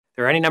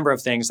There are any number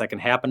of things that can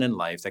happen in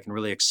life that can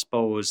really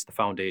expose the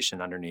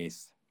foundation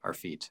underneath our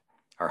feet,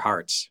 our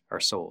hearts, our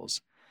souls,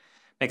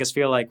 make us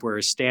feel like we're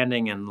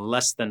standing in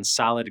less than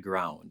solid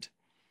ground.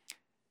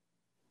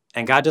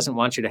 And God doesn't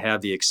want you to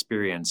have the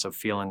experience of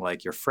feeling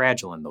like you're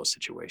fragile in those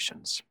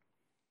situations.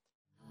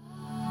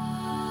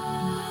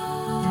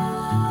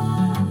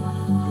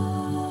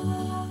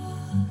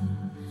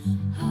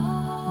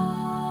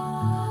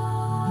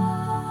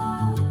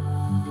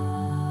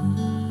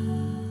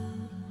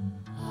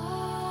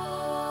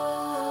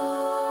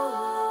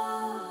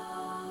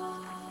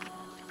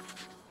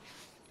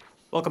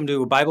 Welcome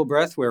to Bible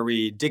Breath, where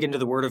we dig into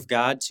the Word of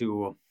God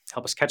to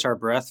help us catch our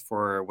breath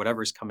for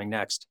whatever's coming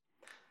next.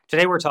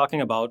 Today we're talking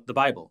about the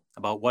Bible,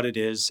 about what it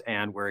is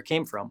and where it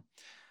came from.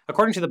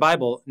 According to the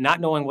Bible, not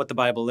knowing what the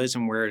Bible is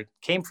and where it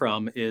came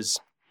from is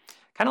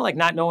kind of like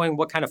not knowing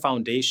what kind of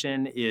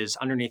foundation is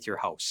underneath your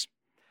house.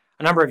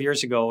 A number of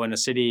years ago in a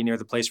city near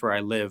the place where I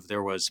live,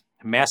 there was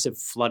massive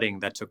flooding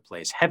that took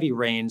place. Heavy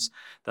rains,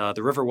 the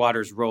river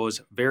waters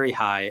rose very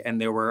high,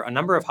 and there were a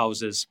number of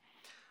houses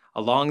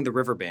along the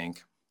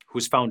riverbank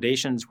whose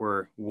foundations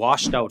were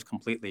washed out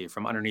completely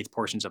from underneath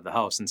portions of the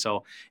house. And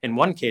so in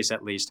one case,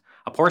 at least,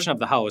 a portion of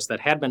the house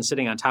that had been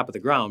sitting on top of the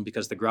ground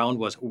because the ground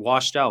was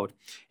washed out,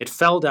 it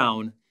fell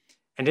down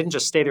and didn't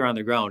just stay there on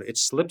the ground. It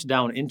slipped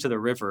down into the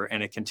river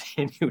and it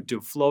continued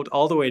to float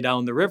all the way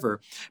down the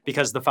river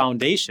because the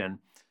foundation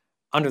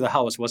under the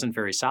house wasn't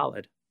very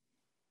solid.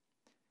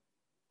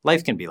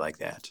 Life can be like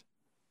that,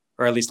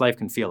 or at least life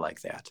can feel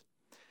like that.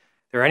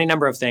 There are any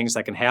number of things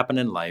that can happen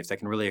in life that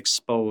can really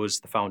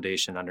expose the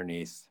foundation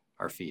underneath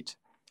our feet,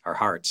 our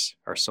hearts,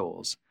 our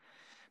souls,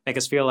 make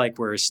us feel like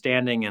we're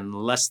standing in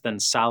less than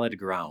solid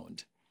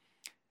ground.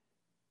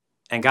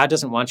 And God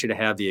doesn't want you to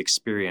have the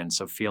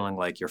experience of feeling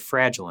like you're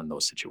fragile in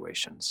those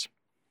situations.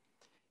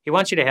 He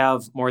wants you to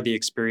have more the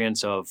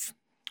experience of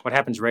what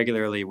happens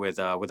regularly with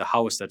a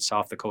house that's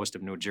off the coast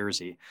of New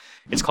Jersey.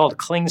 It's called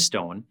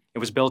Clingstone. It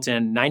was built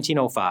in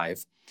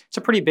 1905. It's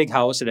a pretty big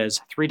house. It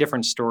has 3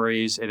 different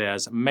stories. It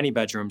has many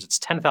bedrooms. It's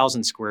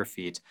 10,000 square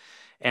feet,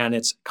 and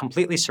it's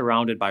completely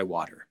surrounded by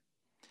water.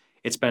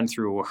 It's been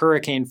through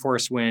hurricane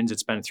force winds.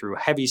 It's been through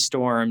heavy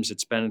storms.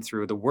 It's been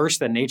through the worst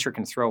that nature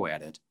can throw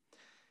at it.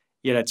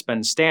 Yet it's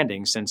been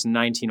standing since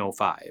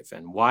 1905.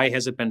 And why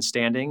has it been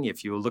standing?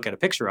 If you look at a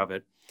picture of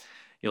it,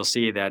 you'll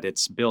see that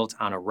it's built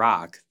on a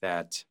rock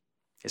that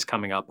is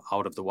coming up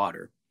out of the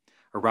water,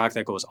 a rock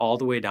that goes all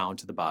the way down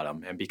to the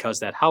bottom. And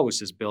because that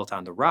house is built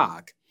on the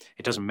rock,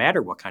 it doesn't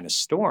matter what kind of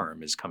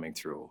storm is coming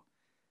through,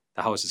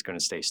 the house is going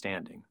to stay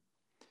standing.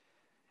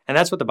 And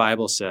that's what the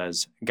Bible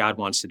says God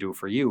wants to do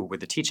for you with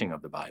the teaching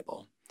of the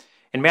Bible.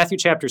 In Matthew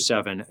chapter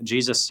 7,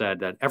 Jesus said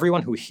that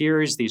everyone who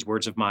hears these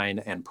words of mine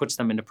and puts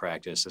them into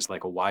practice is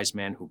like a wise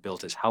man who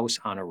built his house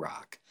on a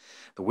rock.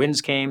 The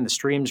winds came, the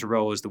streams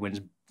rose, the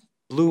winds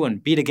blew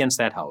and beat against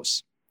that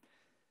house,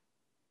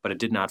 but it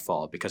did not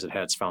fall because it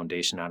had its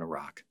foundation on a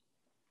rock.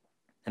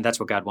 And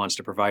that's what God wants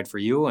to provide for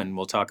you, and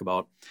we'll talk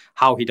about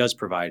how he does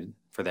provide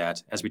for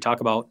that as we talk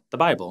about the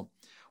Bible,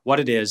 what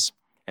it is,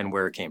 and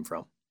where it came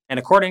from. And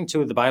according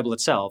to the Bible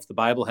itself, the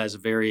Bible has a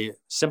very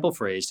simple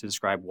phrase to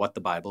describe what the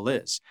Bible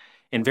is.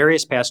 In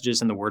various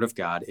passages in the Word of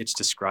God, it's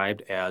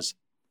described as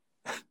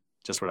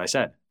just what I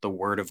said, the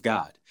Word of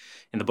God.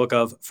 In the book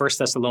of 1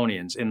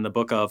 Thessalonians, in the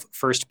book of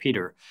 1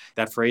 Peter,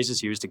 that phrase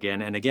is used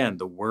again and again,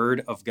 the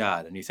Word of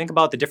God. And you think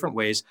about the different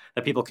ways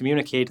that people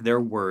communicate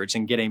their words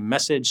and get a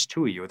message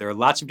to you. There are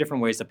lots of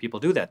different ways that people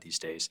do that these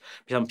days.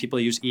 Some people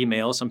use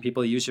email, some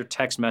people use your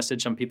text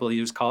message, some people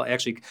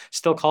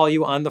still call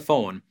you on the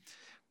phone.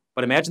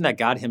 But imagine that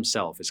God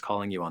himself is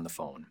calling you on the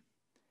phone.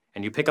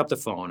 And you pick up the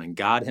phone and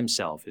God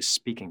himself is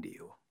speaking to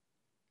you.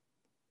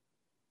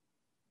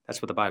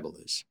 That's what the Bible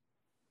is.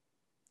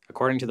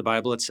 According to the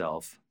Bible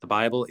itself, the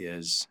Bible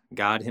is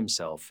God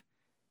himself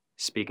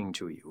speaking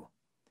to you.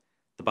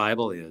 The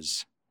Bible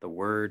is the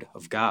Word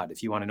of God.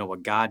 If you want to know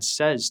what God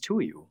says to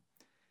you,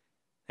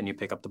 then you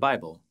pick up the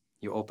Bible,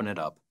 you open it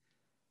up,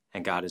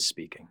 and God is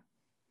speaking.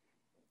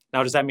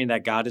 Now, does that mean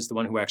that God is the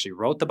one who actually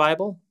wrote the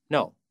Bible?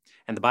 No.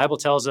 And the Bible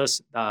tells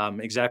us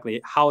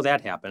exactly how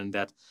that happened,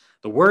 that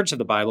the words of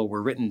the Bible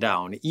were written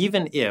down,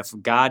 even if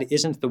God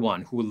isn't the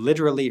one who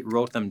literally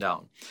wrote them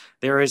down.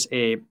 There is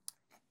a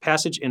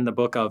passage in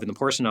the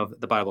portion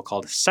of the Bible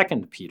called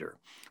 2 Peter,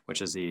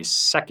 which is the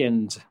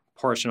second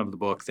portion of the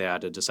book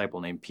that a disciple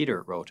named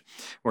Peter wrote,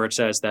 where it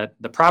says that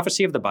the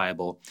prophecy of the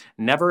Bible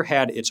never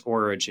had its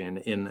origin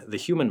in the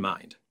human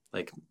mind.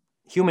 Like,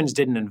 humans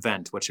didn't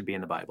invent what should be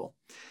in the Bible.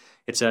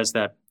 It says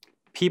that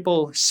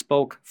people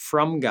spoke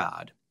from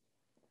God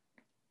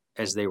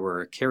as they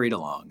were carried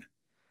along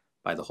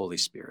by the Holy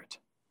Spirit.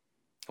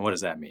 And what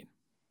does that mean?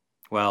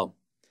 Well,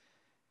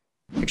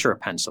 picture a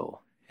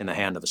pencil in the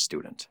hand of a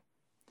student.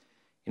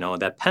 You know,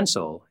 that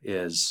pencil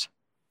is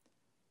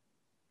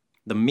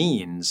the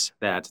means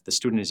that the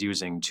student is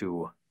using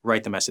to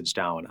write the message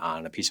down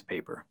on a piece of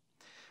paper.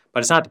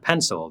 But it's not the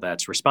pencil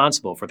that's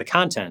responsible for the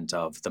content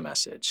of the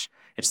message.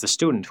 It's the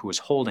student who is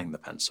holding the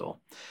pencil.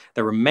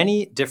 There were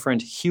many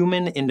different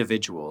human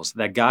individuals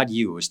that God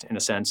used, in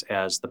a sense,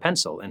 as the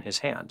pencil in his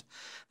hand.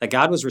 That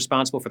God was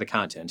responsible for the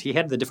content. He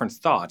had the different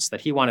thoughts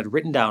that he wanted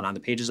written down on the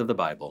pages of the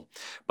Bible,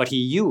 but he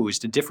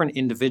used different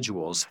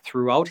individuals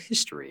throughout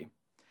history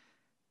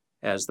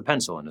as the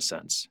pencil, in a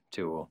sense,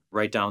 to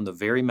write down the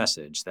very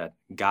message that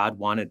God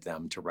wanted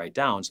them to write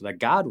down, so that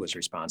God was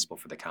responsible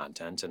for the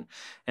content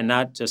and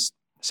not just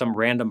some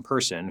random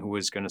person who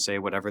was going to say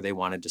whatever they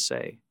wanted to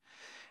say.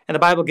 And the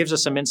Bible gives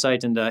us some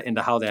insight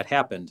into how that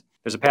happened.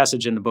 There's a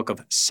passage in the book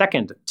of 2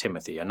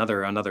 Timothy,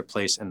 another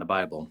place in the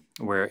Bible,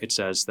 where it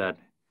says that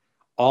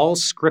all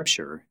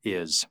Scripture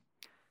is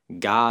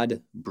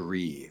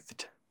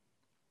God-breathed.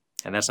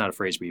 And that's not a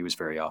phrase we use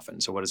very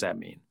often. So what does that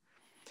mean?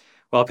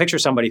 Well, picture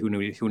somebody who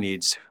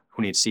needs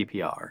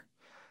CPR,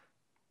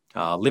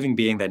 a living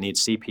being that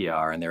needs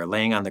CPR, and they're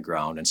laying on the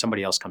ground, and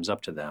somebody else comes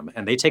up to them,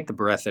 and they take the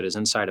breath that is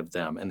inside of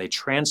them, and they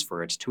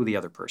transfer it to the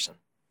other person.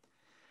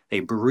 They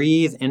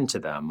breathe into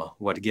them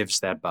what gives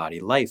that body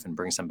life and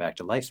brings them back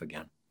to life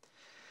again.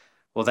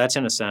 Well, that's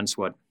in a sense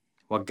what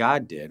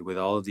God did with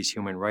all of these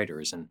human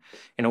writers. And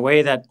in a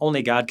way that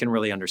only God can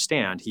really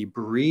understand, he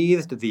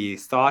breathed the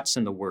thoughts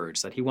and the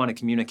words that he wanted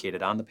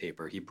communicated on the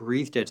paper. He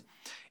breathed it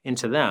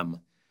into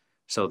them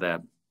so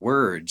that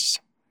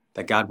words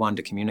that God wanted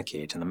to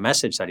communicate and the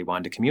message that he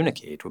wanted to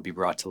communicate would be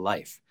brought to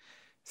life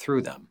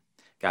through them.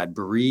 God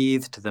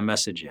breathed the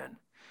message in.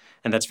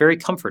 And that's very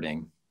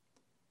comforting,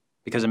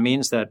 because it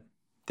means that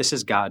this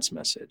is God's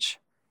message.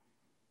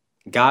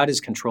 God is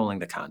controlling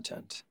the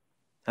content.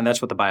 And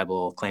that's what the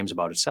Bible claims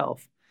about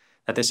itself,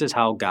 that this is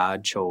how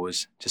God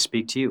chose to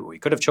speak to you. He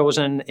could have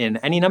chosen in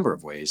any number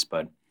of ways,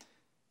 but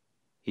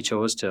he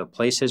chose to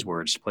place his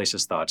words, place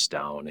his thoughts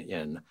down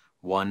in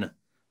one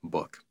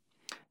book.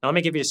 Now, let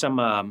me give you some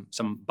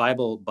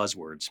Bible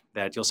buzzwords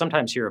that you'll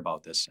sometimes hear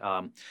about this.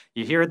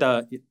 You hear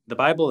the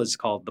Bible is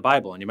called the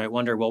Bible, and you might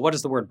wonder, well, what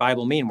does the word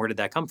Bible mean? Where did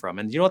that come from?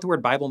 And you know what the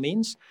word Bible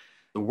means?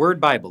 The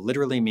word Bible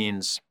literally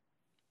means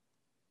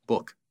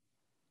book.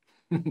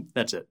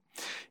 That's it.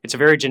 It's a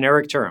very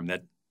generic term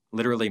that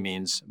literally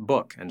means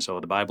book, and so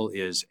the Bible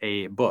is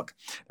a book.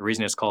 The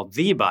reason it's called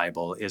the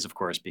Bible is, of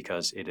course,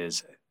 because it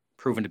is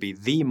proven to be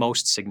the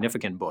most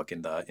significant book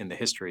in the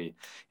history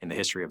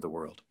of the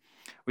world.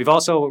 We've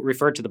also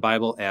referred to the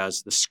Bible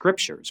as the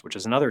Scriptures, which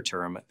is another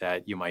term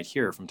that you might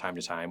hear from time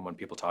to time when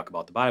people talk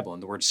about the Bible.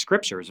 And the word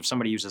Scriptures, if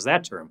somebody uses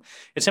that term,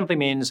 it simply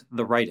means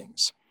the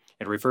writings.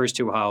 It refers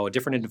to how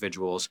different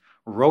individuals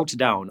wrote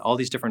down all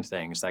these different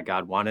things that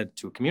God wanted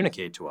to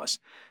communicate to us.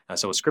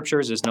 So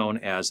Scriptures is known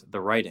as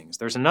the writings.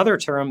 There's another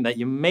term that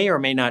you may or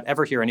may not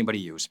ever hear anybody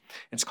use.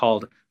 It's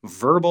called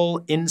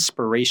verbal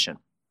inspiration.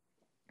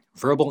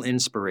 Verbal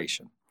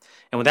inspiration.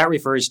 And what that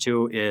refers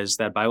to is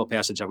that Bible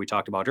passage that we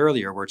talked about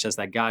earlier, where it says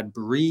that God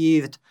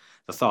breathed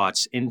the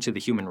thoughts into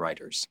the human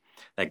writers,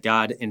 that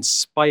God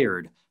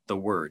inspired the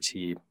words.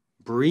 He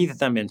breathed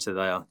them into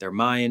their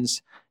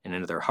minds and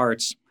into their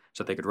hearts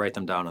so they could write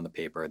them down on the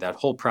paper. That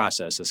whole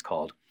process is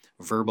called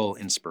verbal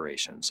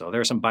inspiration. So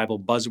there are some Bible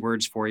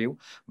buzzwords for you: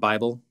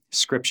 Bible,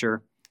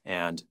 Scripture,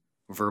 and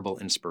verbal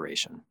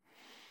inspiration.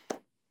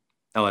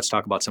 Now let's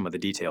talk about some of the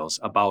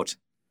details about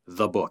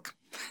the book.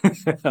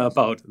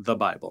 About the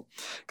Bible.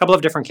 A couple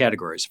of different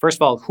categories. First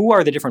of all, who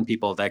are the different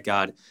people that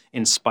God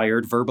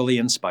inspired, verbally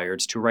inspired,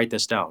 to write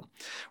this down?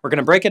 We're going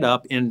to break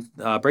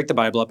the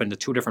Bible up into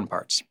two different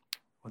parts: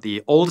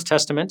 the Old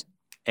Testament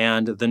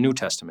and the New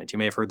Testament. You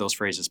may have heard those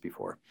phrases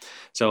before.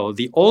 So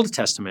the Old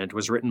Testament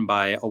was written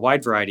by a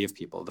wide variety of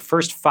people. The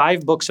first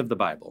 5 books of the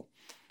Bible,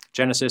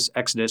 Genesis,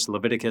 Exodus,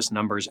 Leviticus,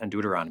 Numbers, and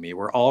Deuteronomy,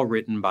 were all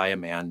written by a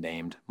man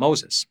named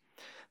Moses.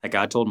 That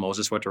God told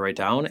Moses what to write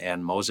down,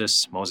 and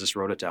Moses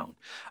wrote it down.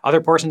 Other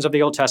portions of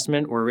the Old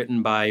Testament were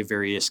written by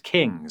various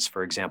kings.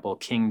 For example,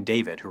 King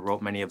David, who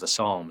wrote many of the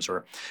Psalms,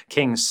 or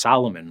King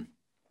Solomon,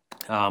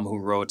 who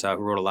wrote a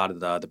lot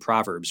of the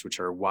Proverbs, which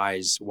are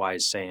wise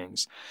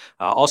sayings.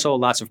 Also,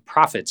 lots of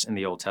prophets in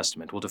the Old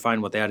Testament. We'll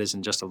define what that is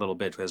in just a little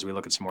bit as we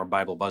look at some more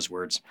Bible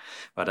buzzwords.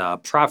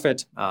 But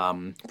prophet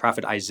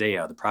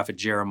Isaiah, the prophet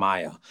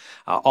Jeremiah,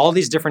 all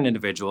these different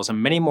individuals,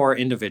 and many more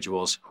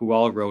individuals who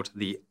all wrote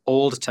the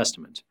Old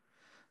Testament.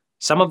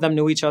 Some of them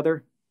knew each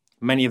other.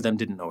 Many of them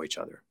didn't know each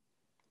other,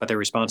 but they're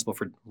responsible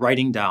for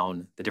writing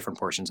down the different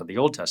portions of the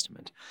Old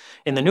Testament.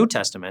 In the New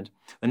Testament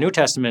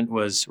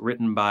was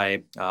written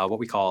by what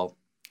we call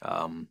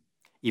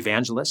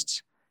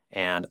evangelists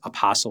and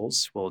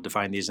apostles. We'll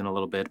define these in a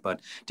little bit, but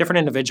different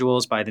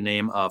individuals by the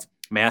name of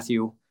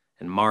Matthew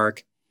and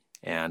Mark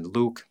and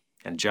Luke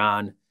and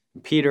John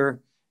and Peter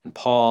and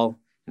Paul.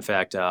 In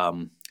fact,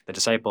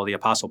 the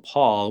apostle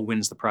Paul,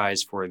 wins the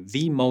prize for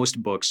the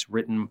most books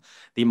written,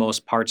 the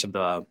most parts of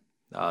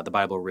the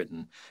Bible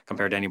written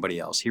compared to anybody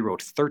else. He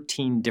wrote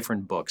 13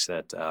 different books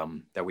that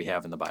we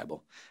have in the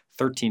Bible,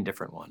 13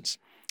 different ones.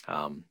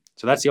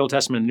 So that's the Old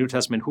Testament and New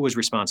Testament. Who was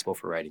responsible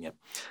for writing it?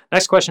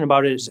 Next question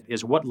about it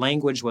is what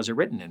language was it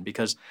written in?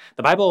 Because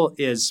the Bible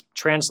is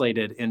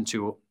translated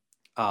into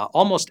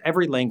almost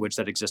every language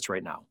that exists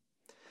right now.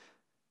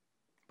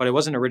 but it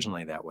wasn't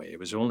originally that way. It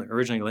was only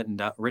originally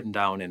written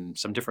down in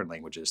some different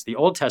languages. The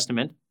Old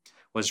Testament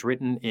was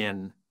written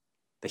in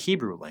the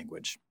Hebrew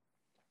language,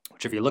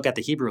 which if you look at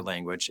the Hebrew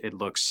language, it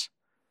looks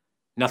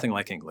nothing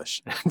like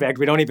English. In fact,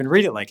 we don't even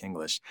read it like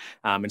English.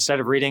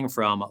 Instead of reading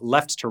from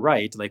left to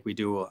right, like we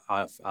do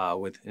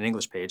with an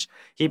English page,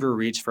 Hebrew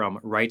reads from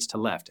right to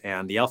left,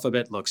 and the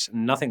alphabet looks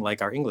nothing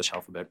like our English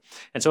alphabet.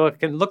 And so it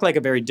can look like a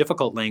very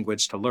difficult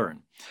language to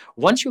learn.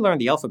 Once you learn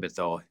the alphabet,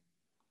 though,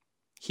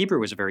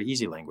 Hebrew is a very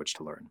easy language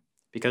to learn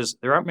because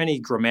there aren't many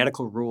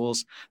grammatical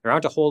rules. There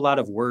aren't a whole lot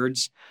of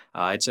words.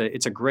 It's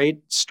a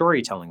great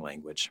storytelling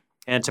language.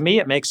 And to me,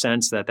 it makes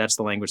sense that that's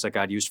the language that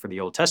God used for the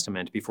Old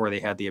Testament before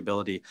they had the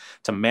ability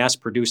to mass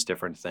produce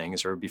different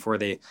things, or before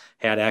they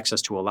had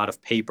access to a lot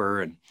of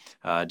paper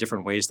and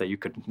different ways that you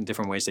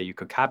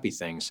could copy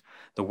things.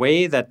 The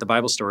way that the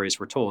Bible stories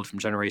were told from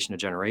generation to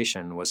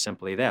generation was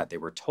simply that they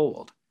were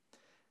told.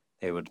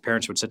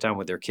 Parents would sit down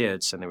with their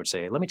kids and they would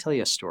say, "Let me tell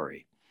you a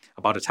story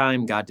about a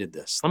time God did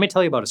this. Let me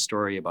tell you about a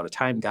story about a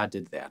time God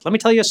did that. Let me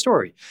tell you a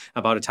story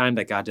about a time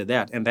that God did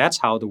that." And that's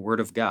how the Word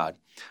of God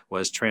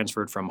was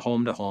transferred from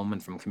home to home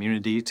and from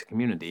community to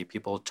community.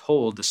 People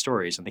told the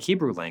stories. And the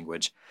Hebrew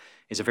language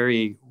is a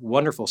very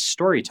wonderful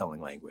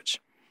storytelling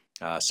language.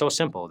 So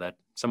simple that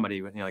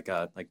somebody,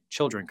 like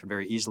children, could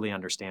very easily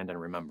understand and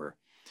remember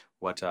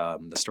what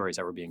the stories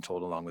that were being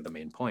told along with the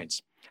main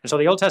points. And so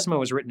the Old Testament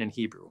was written in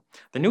Hebrew.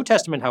 The New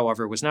Testament,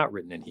 however, was not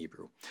written in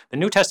Hebrew. The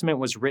New Testament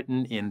was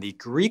written in the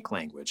Greek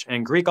language,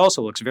 and Greek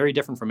also looks very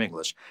different from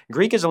English.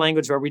 Greek is a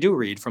language where we do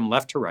read from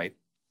left to right.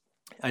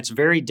 It's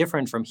very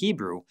different from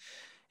Hebrew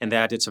in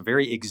that it's a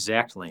very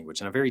exact language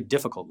and a very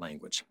difficult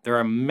language. There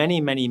are many,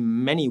 many,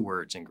 many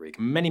words in Greek,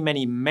 many,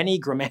 many, many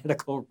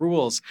grammatical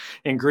rules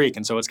in Greek,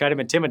 and so it's kind of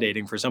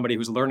intimidating for somebody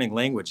who's learning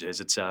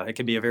languages. It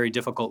can be a very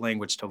difficult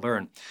language to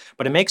learn.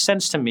 But it makes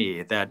sense to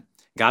me that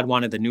God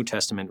wanted the New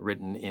Testament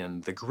written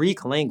in the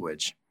Greek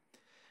language,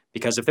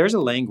 because if there's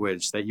a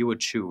language that you would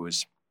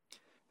choose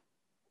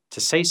to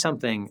say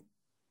something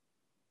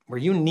where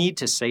you need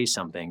to say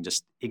something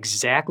just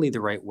exactly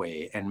the right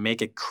way and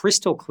make it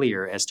crystal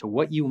clear as to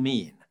what you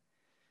mean,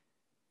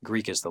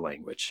 Greek is the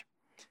language.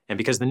 And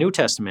because the New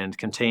Testament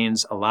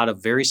contains a lot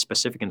of very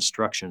specific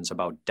instructions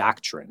about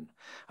doctrine,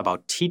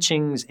 about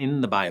teachings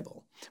in the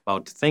Bible,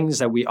 about things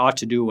that we ought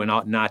to do and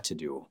ought not to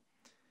do,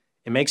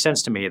 it makes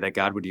sense to me that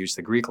God would use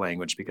the Greek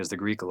language because the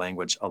Greek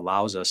language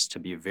allows us to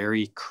be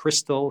very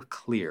crystal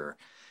clear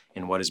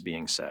in what is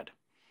being said.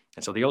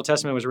 And so the Old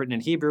Testament was written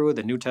in Hebrew,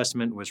 the New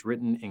Testament was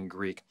written in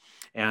Greek,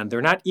 and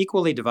they're not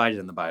equally divided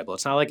in the Bible.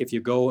 It's not like if you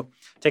go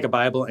take a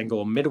Bible and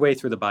go midway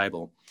through the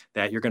Bible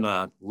that you're going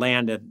to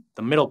land at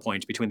the middle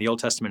point between the Old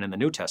Testament and the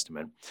New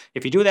Testament.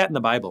 If you do that in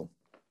the Bible,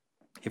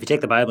 if you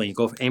take the Bible and you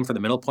go aim for the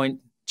middle point,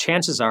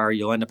 chances are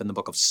you'll end up in the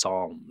book of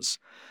Psalms,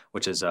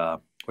 which is the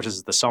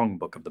song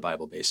book of the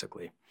Bible,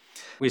 basically.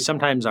 We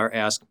sometimes are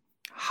asked,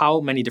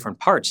 how many different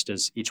parts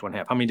does each one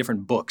have? How many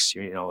different books,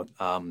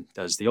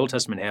 does the Old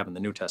Testament have and the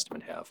New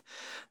Testament have?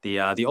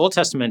 The Old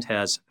Testament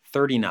has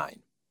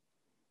 39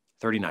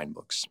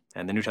 books,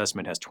 and the New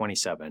Testament has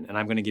 27. And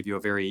I'm going to give you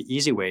a very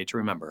easy way to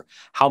remember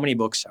how many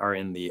books are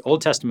in the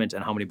Old Testament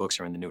and how many books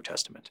are in the New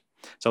Testament.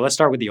 So let's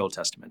start with the Old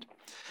Testament.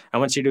 I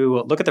want you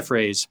to look at the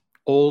phrase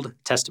Old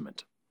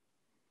Testament,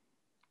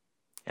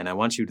 and I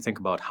want you to think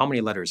about how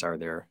many letters are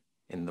there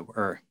in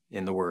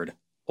the word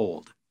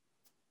old.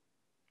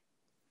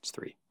 It's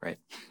 3, right?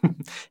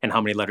 And how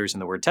many letters in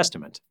the word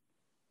testament?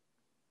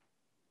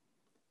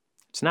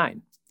 It's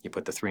 9. You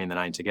put the 3 and the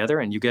 9 together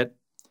and you get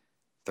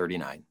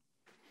 39.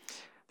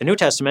 The New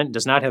Testament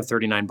does not have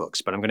 39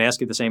 books, but I'm going to ask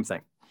you the same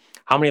thing.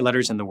 How many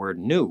letters in the word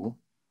new?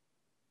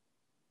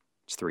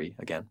 It's 3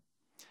 again.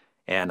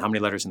 And how many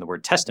letters in the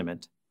word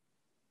testament?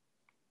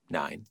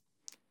 9.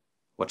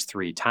 What's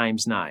 3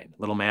 times 9?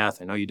 Little math.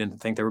 I know you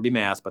didn't think there would be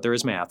math, but there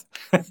is math.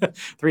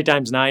 3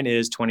 times 9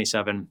 is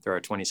 27. There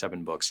are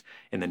 27 books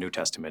in the New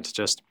Testament. It's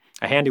just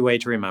a handy way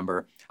to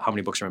remember how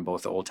many books are in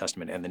both the Old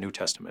Testament and the New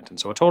Testament. And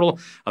so a total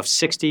of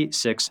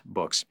 66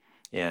 books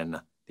in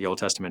the Old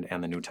Testament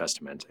and the New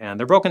Testament. And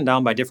they're broken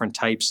down by different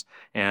types.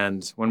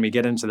 And when we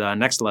get into the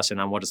next lesson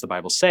on what does the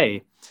Bible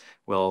say,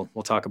 we'll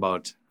talk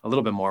about a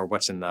little bit more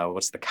what's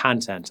the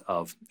content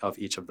of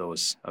each of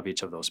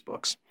those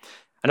books.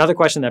 Another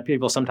question that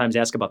people sometimes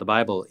ask about the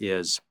Bible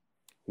is,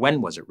 when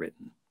was it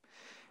written?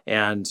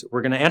 And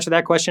we're going to answer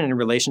that question in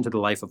relation to the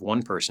life of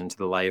one person, to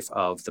the life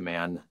of the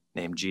man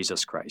named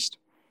Jesus Christ.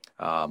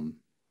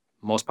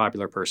 Most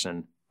popular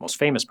person, most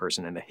famous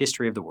person in the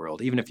history of the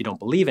world. Even if you don't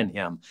believe in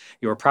him,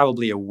 you are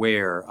probably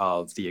aware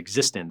of the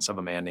existence of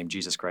a man named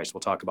Jesus Christ.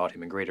 We'll talk about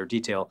him in greater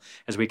detail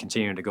as we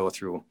continue to go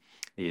through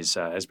these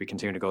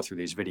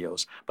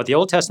videos. But the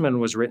Old Testament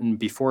was written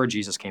before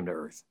Jesus came to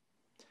earth.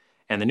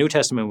 And the New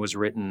Testament was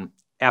written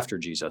after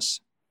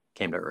Jesus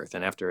came to earth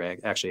and after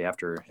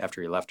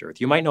he left earth.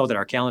 You might know that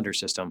our calendar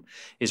system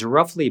is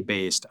roughly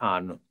based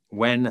on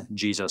when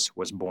Jesus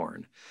was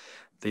born.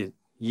 The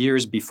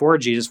years before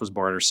Jesus was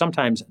born are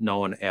sometimes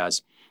known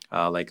as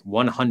like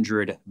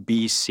 100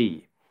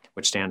 BC.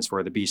 which stands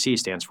for the BC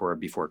stands for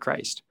before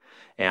Christ.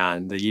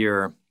 And the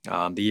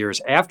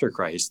years after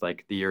Christ,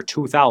 like the year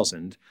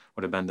 2000,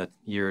 would have been the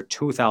year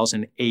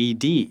 2000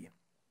 AD,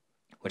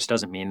 which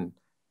doesn't mean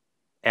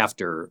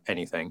after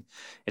anything.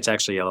 It's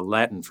actually a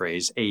Latin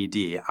phrase,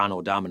 AD,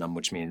 Anno Dominum,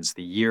 which means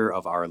the year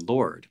of our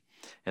Lord.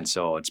 And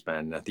so it's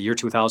been, the year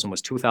 2000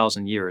 was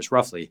 2,000 years,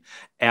 roughly,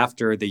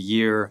 after the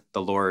year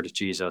the Lord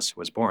Jesus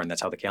was born.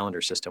 That's how the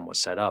calendar system was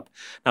set up.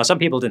 Now, some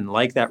people didn't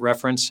like that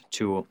reference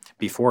to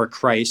before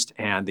Christ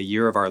and the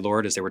year of our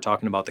Lord as they were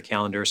talking about the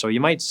calendar. So you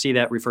might see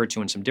that referred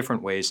to in some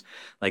different ways,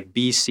 like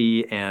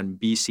BC and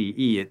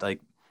BCE. Like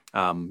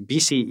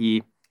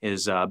BCE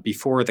is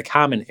before the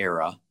Common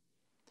Era,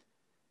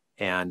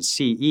 and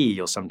CE,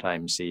 you'll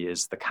sometimes see,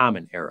 is the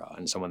Common Era.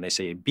 And so when they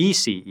say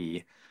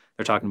BCE,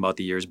 they're talking about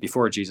the years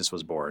before Jesus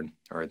was born,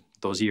 or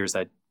those years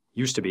that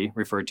used to be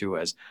referred to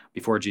as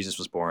before Jesus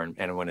was born.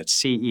 And when it's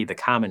CE, the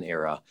Common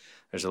Era,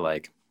 there's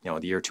the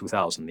year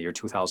 2000, the year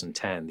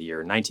 2010, the year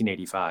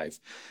 1985.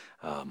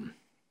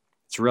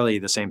 It's really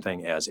the same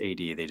thing as AD.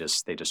 They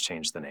just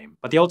changed the name.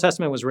 But the Old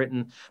Testament was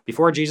written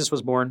before Jesus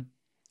was born,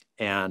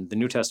 and the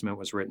New Testament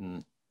was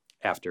written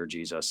after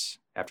Jesus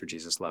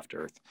left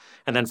Earth.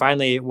 And then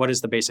finally, what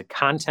is the basic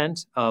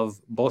content of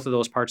both of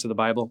those parts of the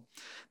Bible?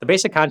 The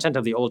basic content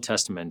of the Old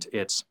Testament,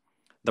 it's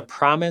the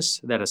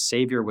promise that a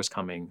Savior was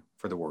coming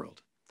for the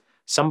world.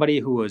 Somebody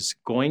who was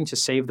going to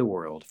save the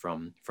world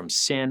from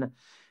sin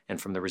and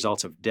from the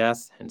results of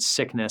death and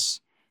sickness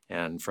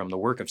and from the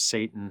work of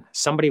Satan.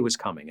 Somebody was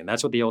coming, and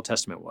that's what the Old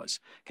Testament was,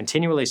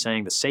 continually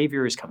saying, the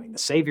Savior is coming, the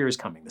Savior is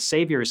coming, the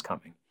Savior is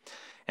coming.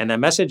 And that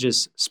message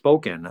is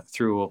spoken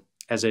through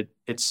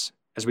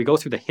as we go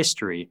through the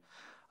history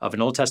of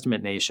an Old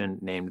Testament nation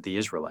named the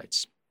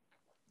Israelites.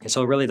 And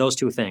so really those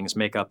two things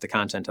make up the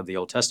content of the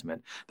Old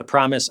Testament, the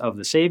promise of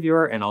the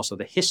Savior and also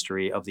the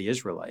history of the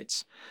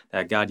Israelites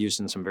that God used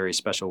in some very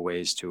special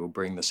ways to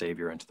bring the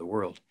Savior into the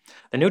world.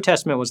 The New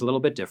Testament was a little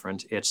bit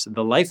different. It's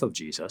the life of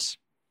Jesus.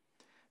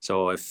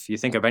 So if you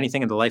think of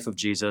anything in the life of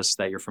Jesus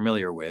that you're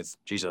familiar with,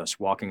 Jesus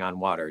walking on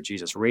water,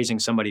 Jesus raising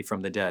somebody from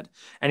the dead,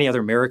 any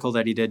other miracle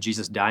that he did,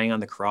 Jesus dying on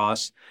the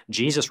cross,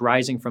 Jesus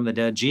rising from the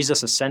dead,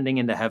 Jesus ascending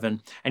into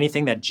heaven,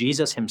 anything that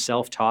Jesus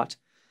himself taught,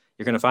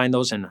 you're going to find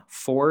those in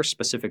 4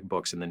 specific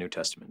books in the New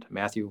Testament: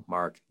 Matthew,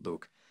 Mark,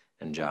 Luke,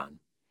 and John.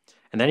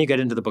 And then you get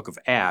into the book of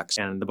Acts,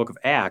 and the book of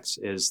Acts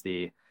is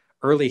the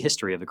early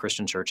history of the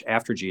Christian church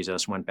after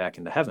Jesus went back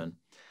into heaven.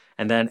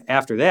 And then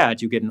after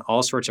that, you get in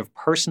all sorts of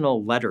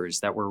personal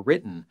letters that were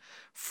written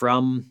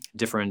from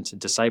different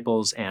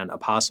disciples and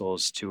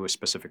apostles to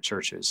specific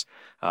churches.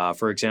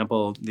 For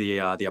example, the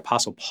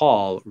Apostle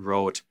Paul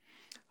wrote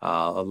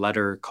a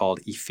letter called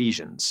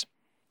Ephesians.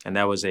 And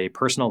that was a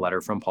personal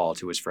letter from Paul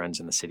to his friends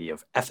in the city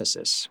of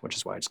Ephesus, which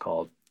is why it's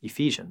called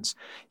Ephesians.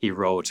 He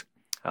wrote,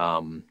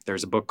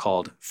 there's a book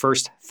called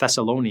First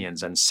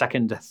Thessalonians and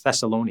Second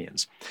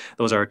Thessalonians.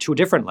 Those are 2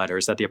 different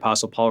letters that the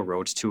Apostle Paul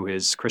wrote to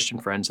his Christian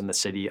friends in the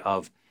city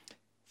of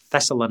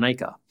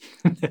Thessalonica.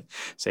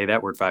 Say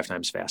that word 5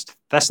 times fast.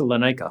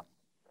 Thessalonica.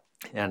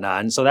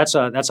 And so that's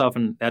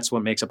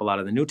what makes up a lot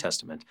of the New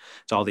Testament.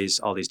 It's all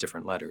these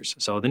different letters.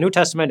 So the New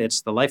Testament,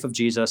 it's the life of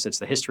Jesus, it's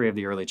the history of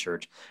the early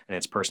church, and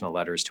it's personal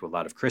letters to a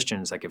lot of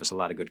Christians that give us a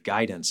lot of good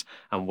guidance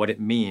on what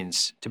it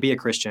means to be a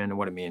Christian and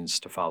what it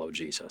means to follow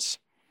Jesus.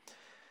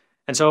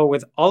 And so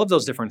with all of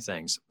those different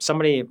things,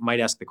 somebody might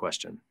ask the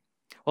question,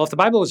 well, if the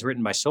Bible was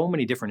written by so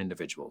many different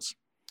individuals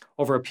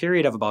over a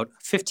period of about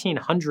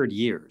 1,500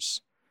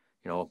 years,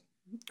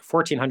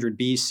 1400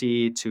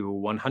 BC to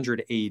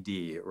 100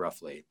 AD,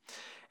 roughly.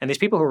 And these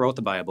people who wrote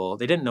the Bible,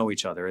 they didn't know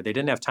each other. They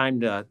didn't have time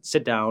to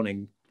sit down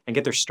and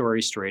get their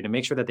story straight and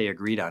make sure that they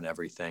agreed on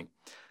everything.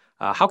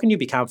 How can you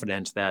be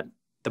confident that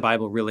the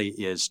Bible really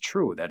is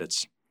true? That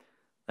it's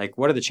like,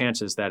 what are the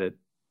chances that it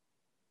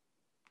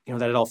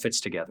all fits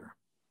together?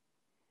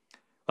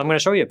 I'm going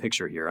to show you a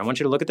picture here. I want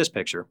you to look at this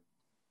picture.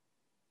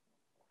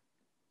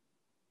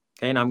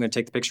 Okay, now I'm going to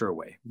take the picture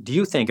away. Do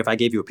you think if I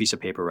gave you a piece of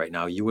paper right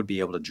now, you would be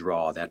able to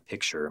draw that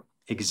picture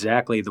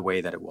exactly the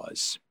way that it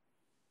was?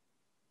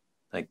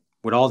 Like,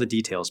 would all the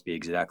details be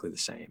exactly the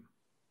same?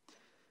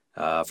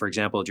 For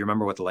example, do you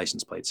remember what the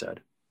license plate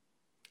said?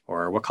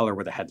 Or what color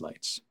were the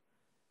headlights?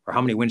 Or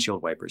how many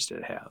windshield wipers did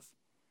it have?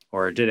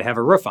 Or did it have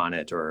a roof on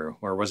it? Or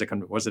was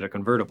it a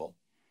convertible?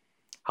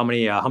 How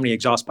many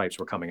exhaust pipes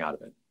were coming out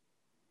of it?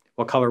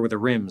 What color were the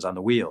rims on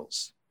the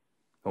wheels?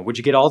 Or would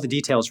you get all the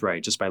details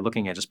right just by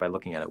looking at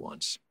it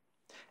once?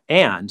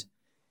 And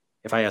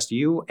if I asked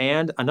you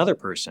and another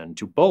person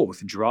to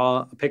both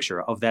draw a picture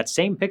of that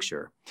same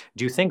picture,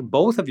 do you think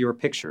both of your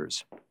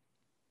pictures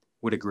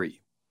would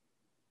agree?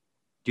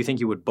 Do you think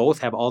you would both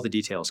have all the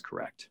details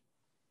correct?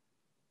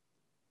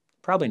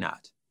 Probably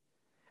not.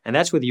 And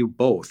that's with you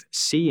both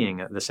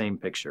seeing the same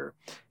picture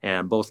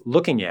and both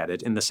looking at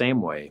it in the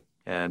same way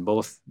and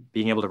both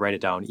being able to write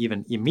it down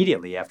even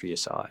immediately after you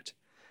saw it.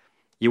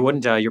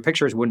 Your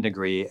pictures wouldn't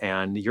agree,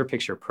 and your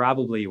picture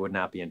probably would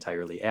not be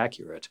entirely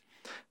accurate.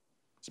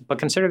 But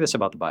consider this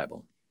about the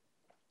Bible.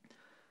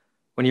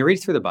 When you read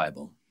through the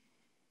Bible,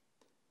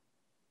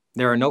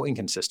 there are no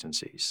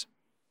inconsistencies.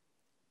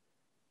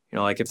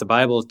 Like if the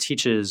Bible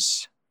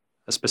teaches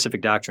a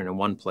specific doctrine in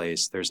one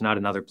place, there's not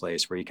another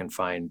place where you can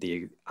find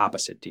the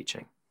opposite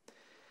teaching.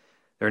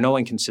 There are no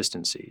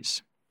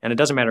inconsistencies. And it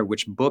doesn't matter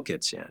which book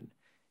it's in.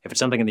 If it's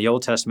something in the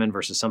Old Testament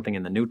versus something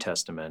in the New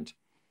Testament,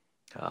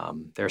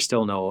 there are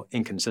still no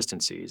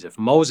inconsistencies. If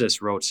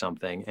Moses wrote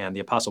something and the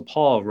Apostle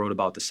Paul wrote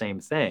about the same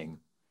thing,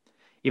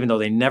 even though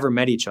they never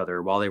met each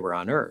other while they were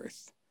on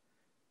earth,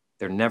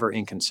 they're never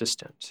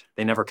inconsistent.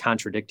 They never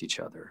contradict each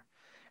other.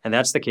 And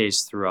that's the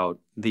case throughout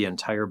the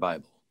entire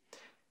Bible.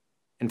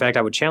 In fact,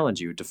 I would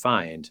challenge you to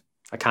find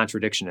a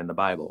contradiction in the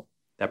Bible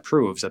that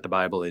proves that the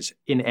Bible is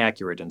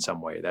inaccurate in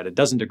some way, that it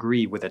doesn't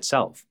agree with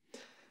itself.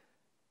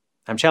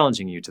 I'm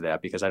challenging you to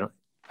that because I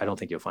don't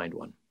think you'll find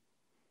one.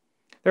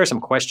 There are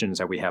some questions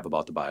that we have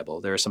about the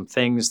Bible. There are some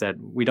things that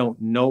we don't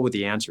know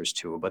the answers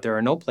to, but there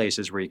are no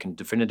places where you can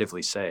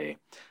definitively say,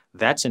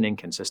 that's an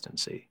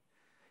inconsistency.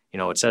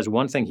 It says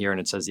one thing here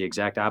and it says the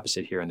exact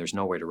opposite here, and there's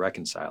no way to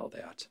reconcile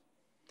that.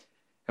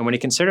 And when you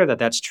consider that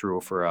that's true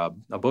for a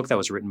book that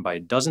was written by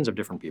dozens of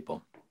different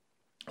people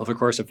over the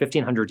course of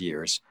 1,500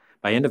 years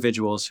by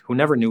individuals who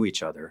never knew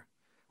each other,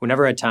 who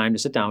never had time to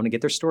sit down and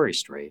get their story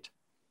straight,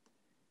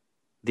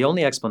 the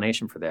only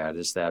explanation for that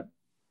is that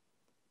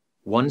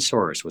one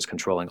source was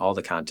controlling all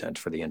the content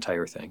for the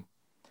entire thing,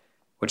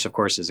 which of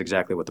course is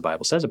exactly what the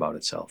Bible says about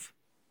itself,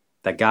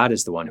 that God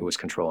is the one who is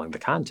controlling the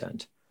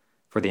content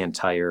for the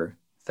entire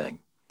thing.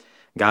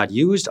 God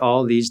used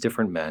all these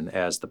different men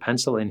as the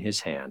pencil in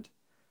his hand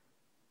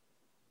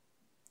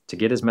to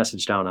get his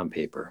message down on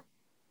paper.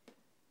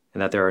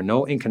 And that there are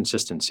no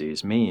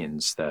inconsistencies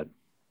means that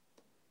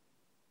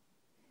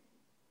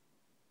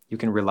you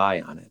can rely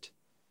on it.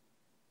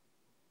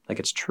 Like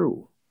it's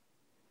true.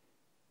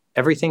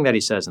 Everything that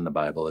he says in the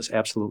Bible is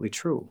absolutely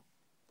true.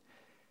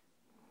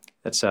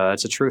 That's a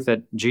truth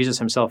that Jesus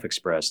himself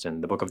expressed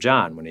in the book of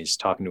John when he's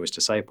talking to his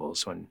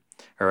disciples,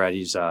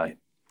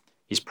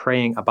 he's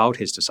praying about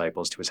his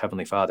disciples to his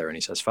heavenly Father, and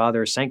he says,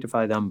 Father,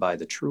 sanctify them by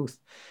the truth.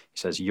 He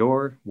says,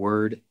 your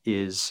word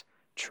is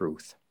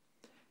truth.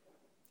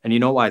 And you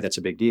know why that's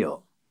a big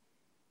deal?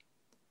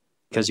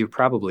 Because you've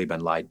probably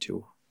been lied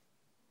to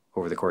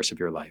over the course of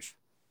your life.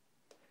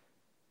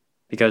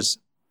 Because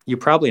you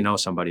probably know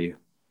somebody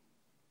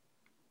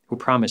who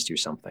promised you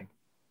something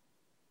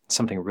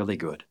really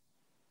good,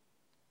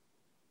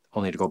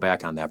 only to go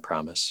back on that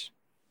promise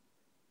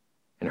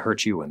and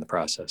hurt you in the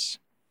process.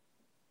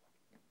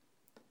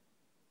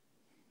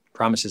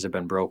 Promises have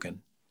been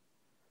broken.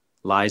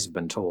 Lies have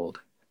been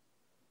told.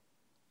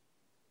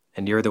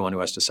 And you're the one who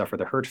has to suffer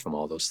the hurt from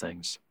all those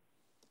things.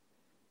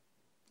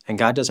 And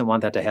God doesn't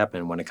want that to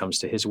happen when it comes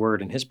to his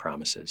word and his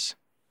promises.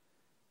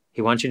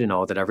 He wants you to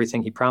know that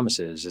everything he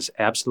promises is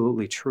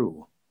absolutely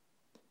true.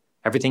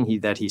 Everything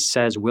that he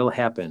says will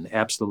happen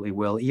absolutely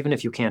will, even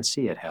if you can't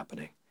see it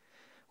happening,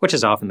 which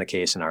is often the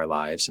case in our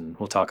lives. And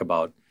we'll talk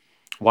about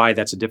why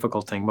that's a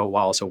difficult thing, but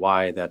also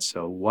why that's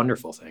a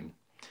wonderful thing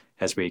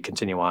as we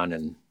continue on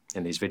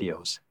in these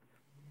videos.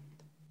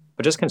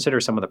 But just consider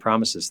some of the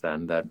promises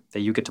then that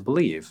you get to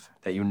believe,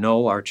 that you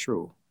know are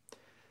true.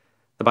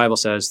 The Bible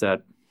says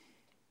that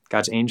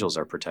God's angels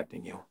are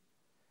protecting you.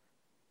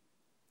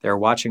 They're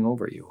watching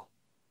over you.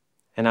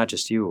 And not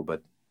just you,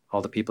 but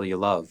all the people you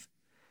love.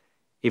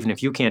 Even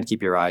if you can't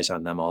keep your eyes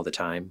on them all the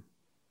time,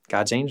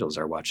 God's angels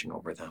are watching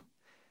over them.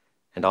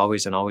 And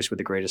always with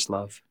the greatest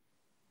love.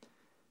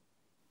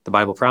 The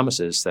Bible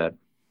promises that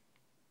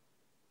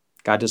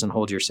God doesn't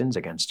hold your sins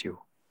against you.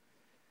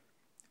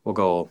 We'll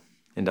go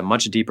into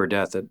much deeper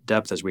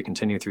depth as we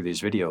continue through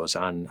these videos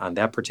on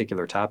that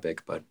particular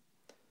topic, but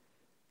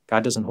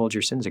God doesn't hold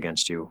your sins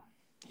against you.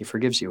 He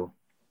forgives you.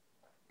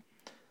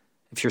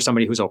 If you're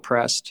somebody who's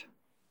oppressed,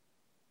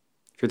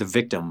 if you're the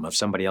victim of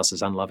somebody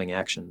else's unloving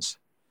actions,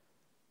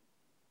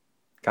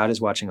 God is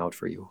watching out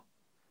for you.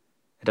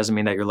 It doesn't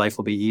mean that your life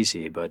will be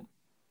easy, but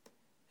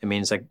it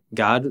means that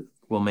God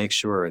will make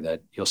sure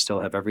that you'll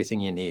still have everything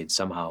you need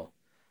somehow,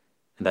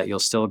 and that you'll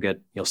still get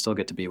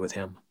to be with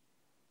him.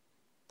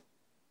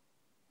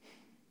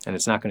 And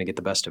it's not going to get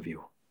the best of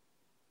you.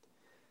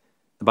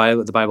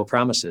 The Bible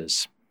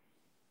promises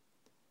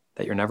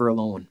that you're never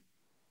alone,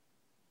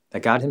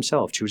 that God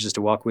himself chooses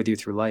to walk with you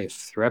through life,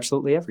 through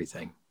absolutely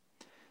everything.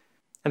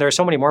 And there are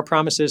so many more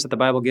promises that the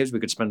Bible gives. We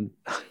could spend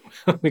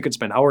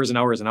hours and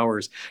hours and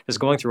hours just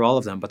going through all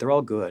of them, but they're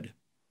all good.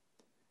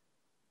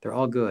 They're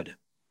all good.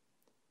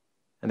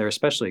 And they're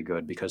especially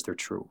good because they're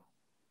true.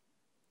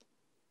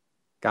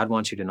 God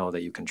wants you to know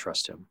that you can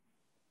trust him.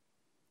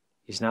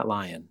 He's not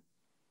lying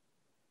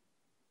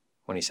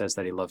when he says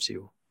that he loves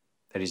you,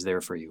 that he's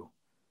there for you,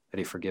 that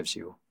he forgives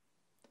you.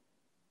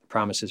 The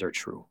promises are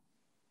true.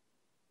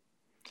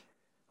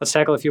 Let's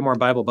tackle a few more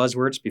Bible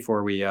buzzwords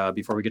before we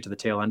get to the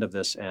tail end of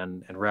this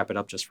and wrap it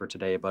up just for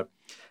today. But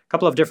a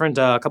couple of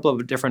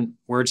different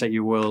words that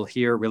you will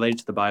hear related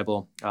to the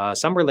Bible.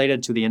 Some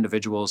related to the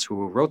individuals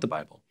who wrote the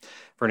Bible.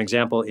 For an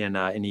example,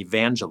 an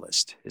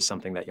evangelist is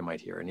something that you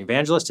might hear. An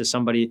evangelist is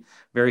somebody,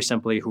 very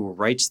simply, who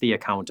writes the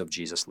account of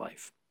Jesus'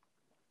 life.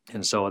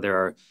 And so there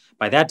are,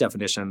 by that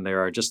definition,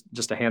 there are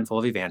just a handful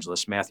of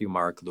evangelists: Matthew,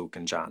 Mark, Luke,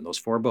 and John. Those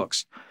 4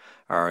 books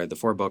are the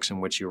 4 books in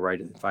which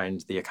you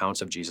find the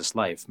accounts of Jesus'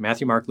 life.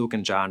 Matthew, Mark, Luke,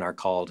 and John are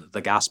called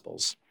the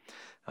Gospels.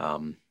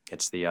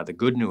 It's the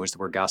good news. The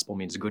word gospel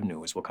means good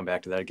news. We'll come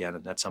back to that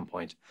again at some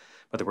point.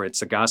 But it's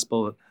the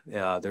gospel.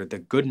 They're the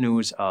good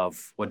news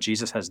of what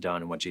Jesus has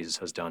done and what Jesus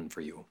has done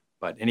for you.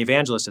 But an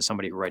evangelist is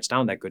somebody who writes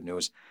down that good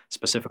news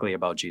specifically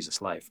about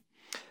Jesus' life.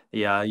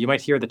 You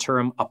might hear the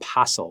term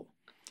apostle.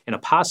 An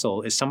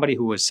apostle is somebody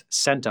who was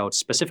sent out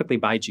specifically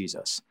by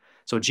Jesus.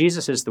 So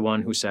Jesus is the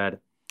one who said,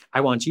 I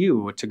want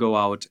you to go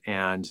out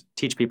and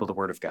teach people the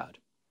word of God.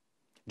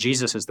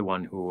 Jesus is the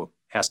one who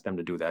asked them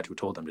to do that, who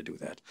told them to do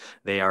that.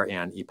 They are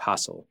an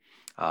apostle.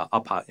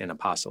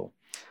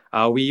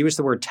 We used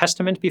the word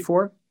testament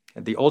before,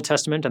 the Old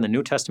Testament and the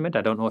New Testament.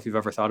 I don't know if you've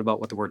ever thought about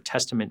what the word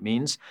testament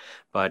means,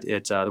 but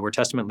the word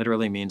testament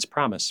literally means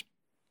promise.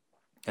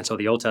 And so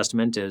the Old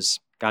Testament is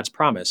God's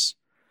promise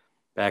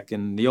back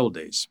in the old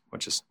days,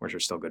 which are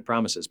still good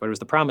promises, but it was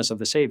the promise of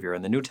the Savior.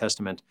 And the New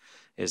Testament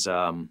is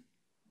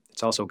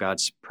it's also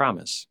God's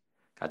promise.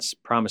 God's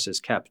promises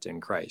kept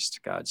in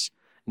Christ. God's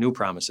new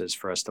promises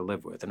for us to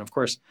live with. And of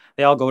course,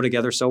 they all go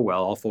together so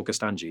well, all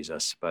focused on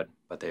Jesus, but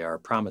they are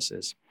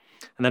promises.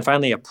 And then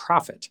finally, a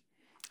prophet.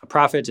 A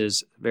prophet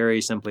is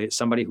very simply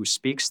somebody who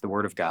speaks the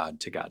word of God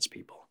to God's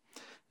people.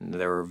 And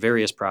there were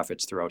various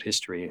prophets throughout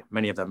history.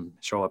 Many of them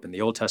show up in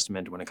the Old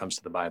Testament when it comes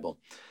to the Bible,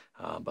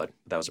 but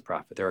that was a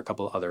prophet. There are a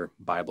couple other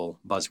Bible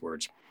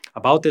buzzwords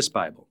about this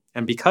Bible.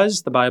 And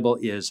because the Bible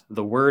is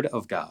the Word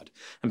of God,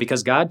 and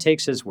because God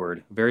takes His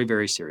Word very,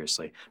 very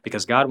seriously,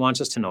 because God wants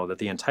us to know that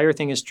the entire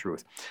thing is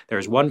truth, there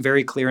is one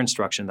very clear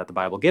instruction that the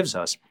Bible gives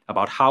us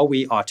about how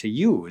we ought to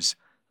use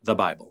the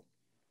Bible.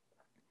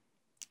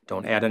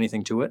 Don't add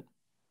anything to it,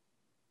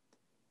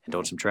 and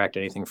don't subtract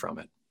anything from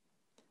it.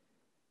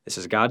 This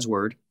is God's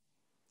Word.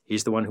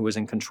 He's the one who is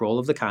in control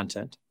of the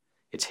content.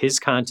 It's His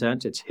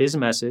content. It's His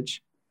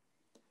message.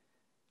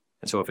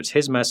 And so if it's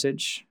His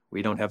message,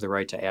 we don't have the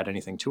right to add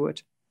anything to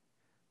it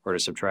or to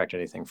subtract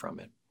anything from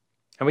it.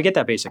 And we get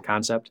that basic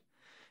concept.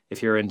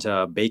 If you're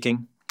into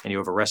baking and you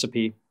have a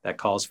recipe that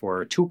calls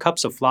for 2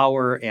 cups of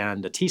flour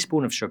and a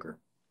teaspoon of sugar,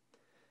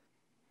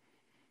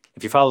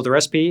 if you follow the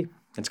recipe,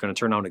 it's going to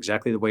turn out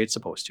exactly the way it's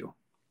supposed to.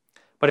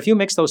 But if you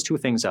mix those 2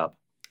 things up,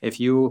 if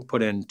you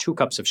put in 2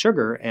 cups of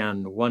sugar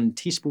and 1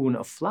 teaspoon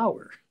of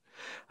flour,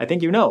 I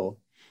think you know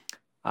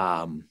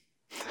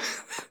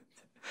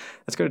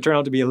it's going to turn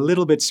out to be a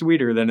little bit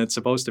sweeter than it's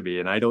supposed to be.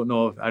 And I don't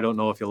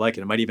know if you'll like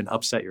it. It might even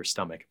upset your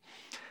stomach.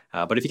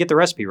 But if you get the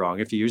recipe wrong,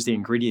 if you use the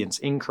ingredients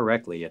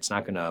incorrectly, it's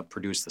not going to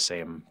produce the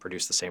same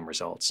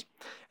results.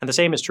 And the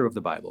same is true of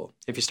the Bible.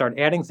 If you start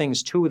adding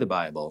things to the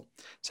Bible,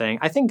 saying,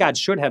 I think God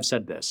should have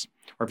said this,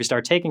 or if you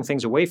start taking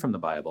things away from the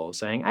Bible,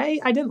 saying,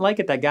 I didn't like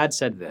it that God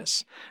said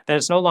this, then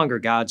it's no longer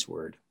God's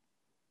word.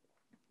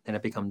 Then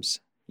it becomes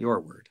your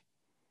word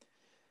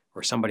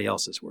or somebody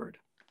else's word.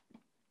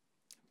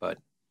 But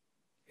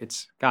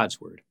it's God's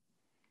word.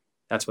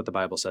 That's what the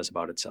Bible says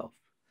about itself.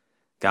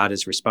 God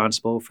is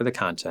responsible for the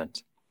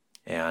content,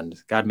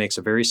 and God makes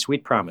a very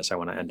sweet promise I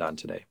want to end on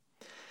today.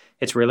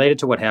 It's related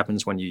to what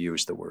happens when you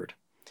use the word.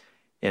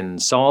 In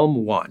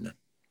Psalm 1,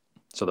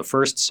 so the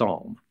first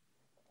psalm,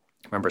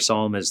 remember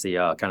Psalm is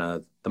the kind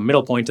of the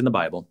middle point in the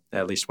Bible,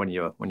 at least when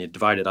you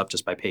divide it up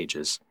just by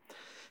pages.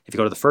 If you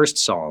go to the first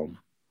psalm,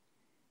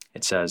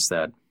 it says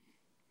that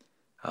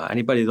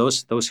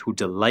those who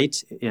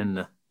delight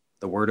in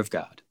the word of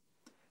God,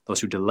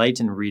 those who delight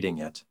in reading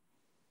it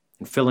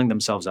and filling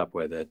themselves up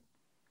with it,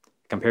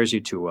 compares you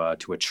to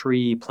a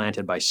tree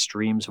planted by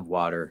streams of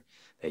water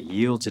that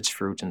yields its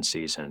fruit in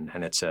season.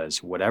 And it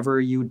says,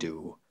 whatever you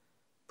do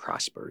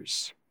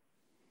prospers.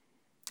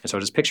 And so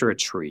just picture a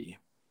tree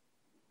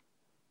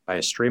by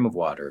a stream of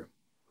water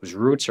whose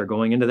roots are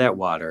going into that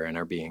water and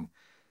are being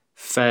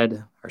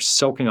fed, are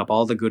soaking up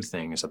all the good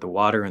things that the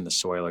water and the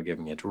soil are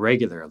giving it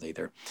regularly.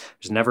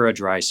 There's never a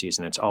dry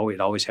season. It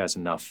always has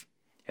enough.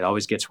 It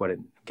always gets what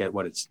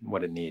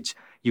it needs.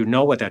 You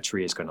know what that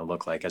tree is going to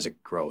look like as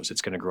it grows.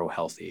 It's going to grow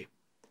healthy.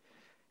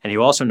 And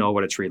you also know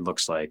what a tree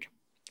looks like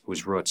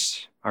whose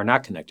roots are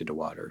not connected to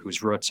water,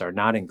 whose roots are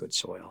not in good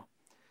soil.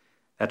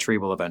 That tree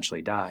will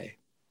eventually die.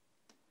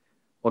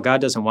 Well,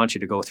 God doesn't want you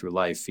to go through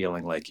life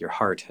feeling like your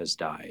heart has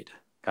died.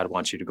 God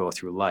wants you to go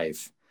through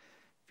life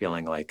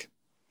feeling like,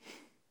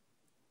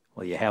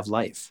 well, you have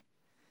life,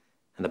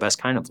 and the best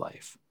kind of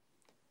life.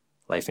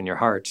 Life in your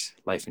heart,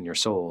 life in your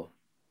soul,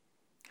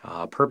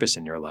 purpose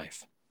in your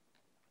life.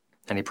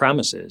 And He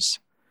promises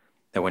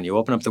that when you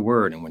open up the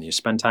Word and when you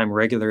spend time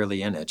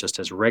regularly in it, just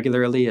as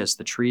regularly as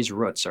the tree's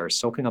roots are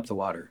soaking up the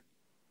water,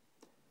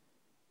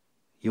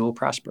 you will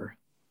prosper.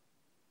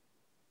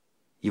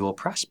 You will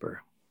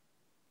prosper.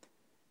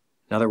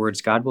 In other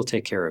words, God will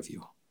take care of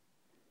you.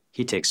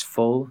 He takes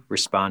full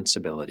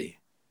responsibility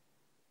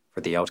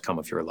for the outcome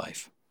of your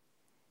life.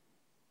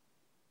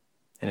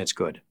 And it's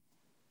good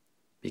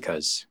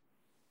because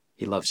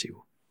He loves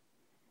you.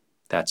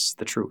 That's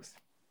the truth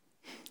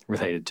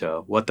related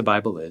to what the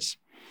Bible is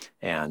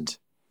and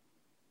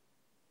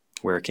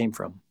where it came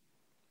from.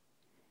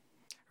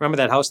 Remember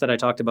that house that I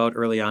talked about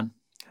early on?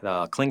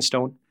 The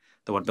Clingstone,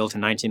 the one built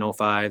in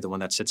 1905, the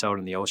one that sits out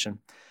in the ocean.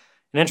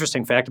 An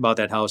interesting fact about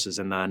that house is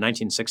in the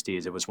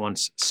 1960s, it was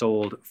once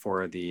sold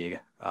for the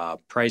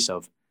price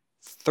of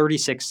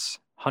 $3,600.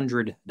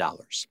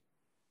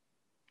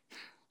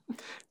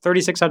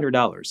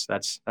 $3,600.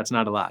 That's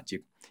not a lot.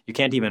 You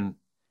can't even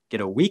get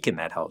a week in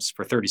that house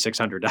for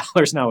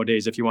 $3,600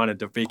 nowadays if you wanted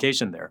to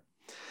vacation there.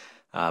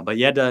 But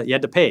you had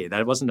to pay.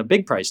 That wasn't a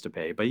big price to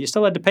pay, but you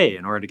still had to pay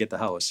in order to get the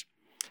house.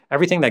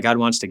 Everything that God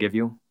wants to give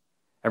you,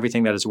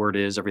 everything that His Word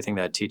is, everything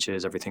that it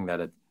teaches, everything that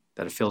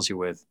it fills you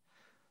with,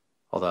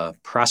 all the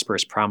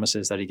prosperous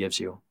promises that He gives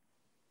you,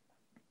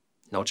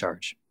 no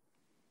charge.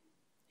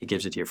 He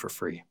gives it to you for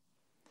free.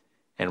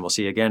 And we'll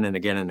see again and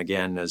again and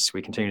again as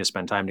we continue to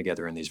spend time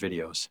together in these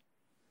videos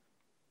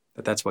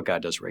that that's what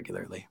God does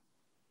regularly.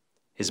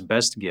 His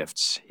best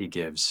gifts He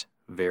gives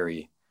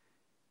very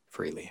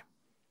freely.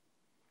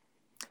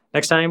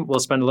 Next time, we'll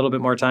spend a little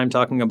bit more time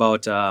talking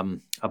about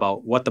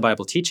what the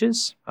Bible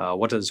teaches.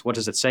 What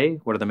does it say?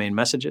 What are the main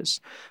messages?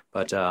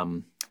 But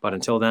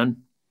until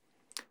then,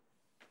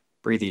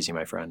 breathe easy,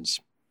 my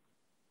friends.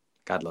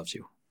 God loves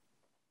you.